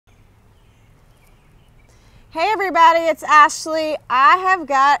Hey everybody, it's Ashley. I have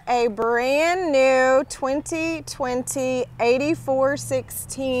got a brand new 2020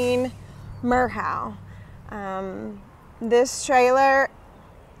 8416 Merhow. This trailer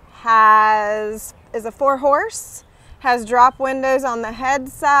is a 4-horse, has drop windows on the head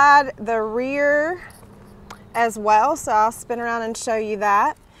side, the rear as well, so I'll spin around and show you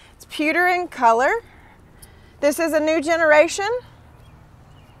that. It's pewter in color. This is a new generation.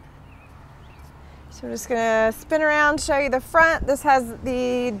 So we're just gonna spin around, show you the front. This has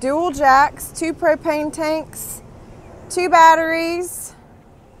the dual jacks, 2 propane tanks, 2 batteries.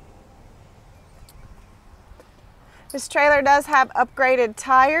 This trailer does have upgraded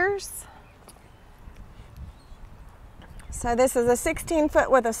tires. So this is a 16-foot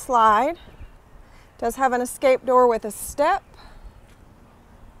with a slide. Does have an escape door with a step.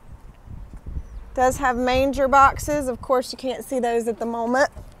 Does have manger boxes. Of course, you can't see those at the moment.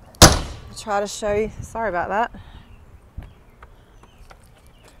 I'll try to show you. Sorry about that.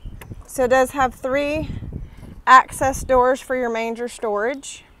 So it does have 3 access doors for your manger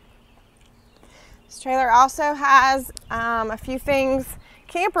storage. This trailer also has a few things,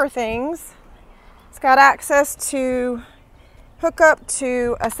 camper things. It's got access to hook up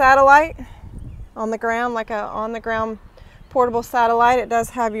to a satellite on the ground, like a on-the-ground portable satellite. It does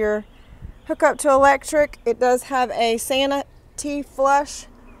have your hook up to electric. It does have a sanity flush,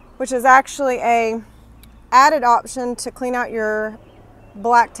 which is actually a added option to clean out your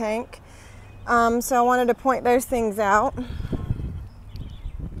black tank. So I wanted to point those things out.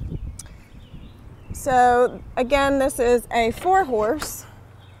 So again, this is a 4-horse.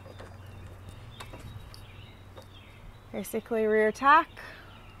 Basically rear tack.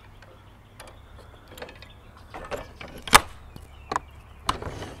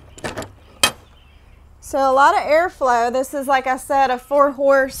 So a lot of airflow. This is, like I said, a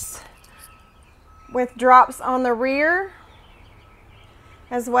 4-horse with drops on the rear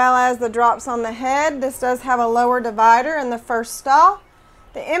as well as the drops on the head. This does have a lower divider in the first stall.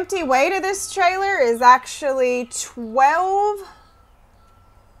 The empty weight of this trailer is actually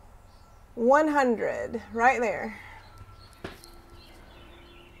 12,100 right there.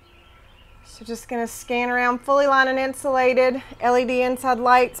 So just gonna scan around, fully lined and insulated, LED inside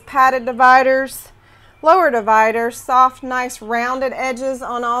lights, padded dividers, lower dividers, soft, nice rounded edges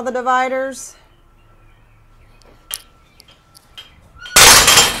on all the dividers.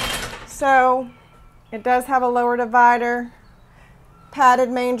 So it does have a lower divider, padded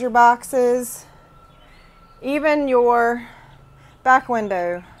manger boxes, even your back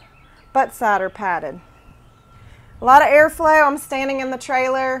window, butt side are padded. A lot of airflow. I'm standing in the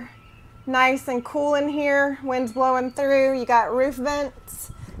trailer, nice and cool in here, wind's blowing through. You got roof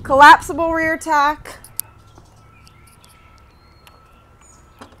vents, collapsible rear tack.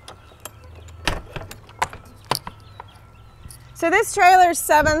 So this trailer is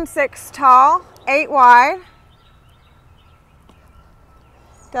 7'6" tall, 8 wide.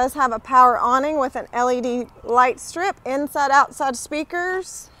 Does have a power awning with an LED light strip, inside outside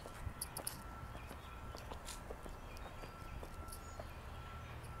speakers.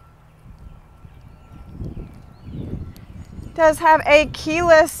 Does have a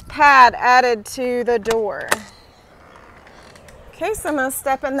keyless pad added to the door. Okay, so I'm gonna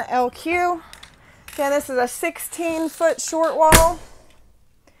step in the LQ. Again, this is a 16-foot short wall.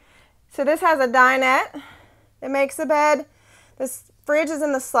 So this has a dinette. It makes a bed. This fridge is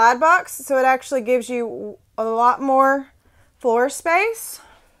in the slide box, so it actually gives you a lot more floor space.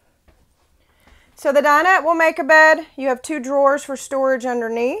 So the dinette will make a bed. You have 2 drawers for storage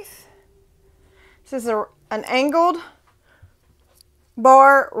underneath. This is an angled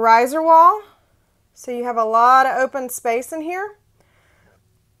bar riser wall. So you have a lot of open space in here.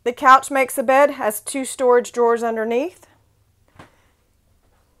 The couch makes a bed, has 2 storage drawers underneath.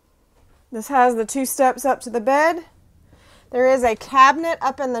 This has the 2 steps up to the bed. There is a cabinet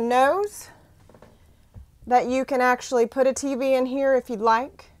up in the nose that you can actually put a TV in here if you'd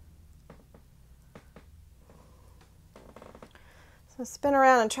like. So spin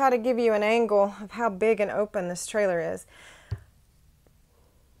around and try to give you an angle of how big and open this trailer is.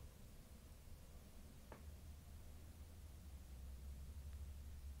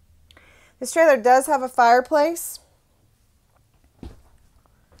 This trailer does have a fireplace,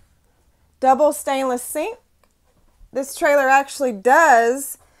 double stainless sink. This trailer actually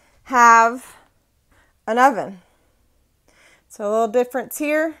does have an oven. So a little difference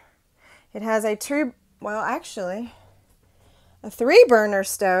here. It has a 3-burner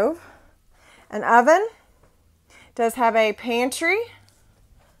stove, an oven. It does have a pantry.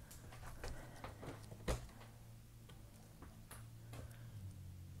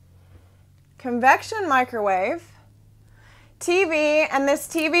 convection microwave, TV, and this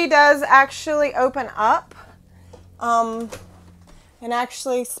TV does actually open up and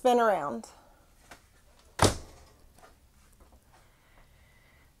actually spin around.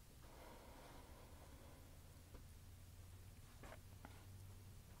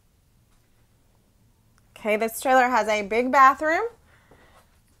 Okay, this trailer has a big bathroom.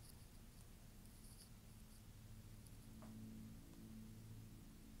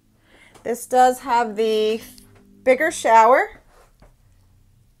 This does have the bigger shower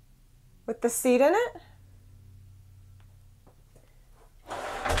with the seat in it.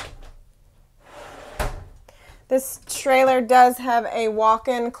 This trailer does have a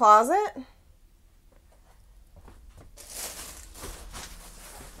walk-in closet.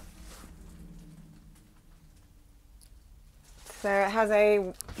 So it has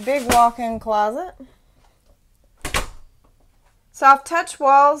a big walk-in closet. Soft touch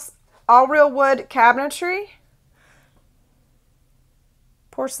walls, all real wood cabinetry.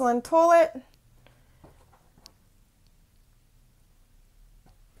 Porcelain toilet.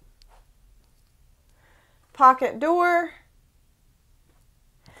 Pocket door.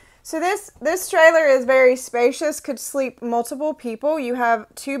 So this trailer is very spacious, could sleep multiple people. You have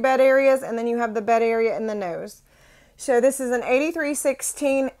 2 bed areas and then you have the bed area in the nose. So this is an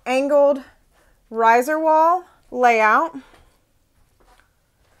 83/16 angled riser wall layout.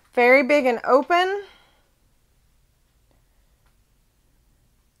 Very big and open.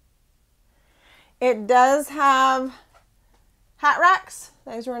 It does have hat racks.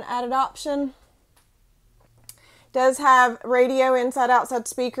 Those are an added option. Does have radio, inside outside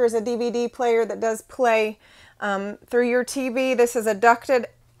speakers, a DVD player that does play through your TV. This is a ducted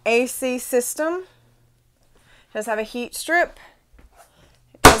AC system. It does have a heat strip.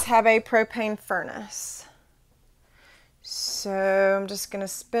 It does have a propane furnace. So I'm just going to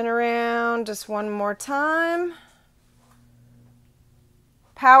spin around just one more time.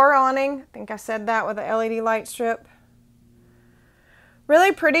 Power awning. I think I said that, with a LED light strip.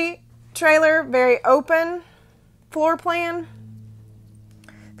 Really pretty trailer, very open floor plan.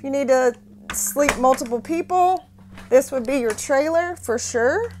 If you need to sleep multiple people, this would be your trailer for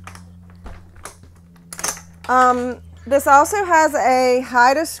sure. This also has a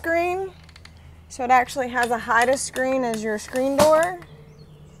hide-a screen. So it actually has a hide-a screen as your screen door.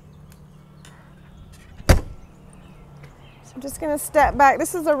 So I'm just going to step back.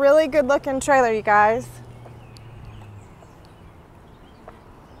 This is a really good looking trailer, you guys.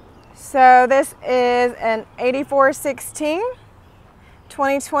 So this is an 84/16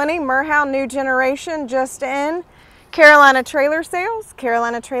 2020 Merhow new generation, just in. Carolina Trailer Sales,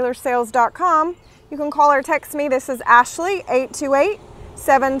 carolinatrailersales.com. You can call or text me. This is Ashley,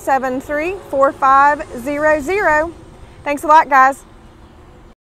 828-773-4500. Thanks a lot, guys.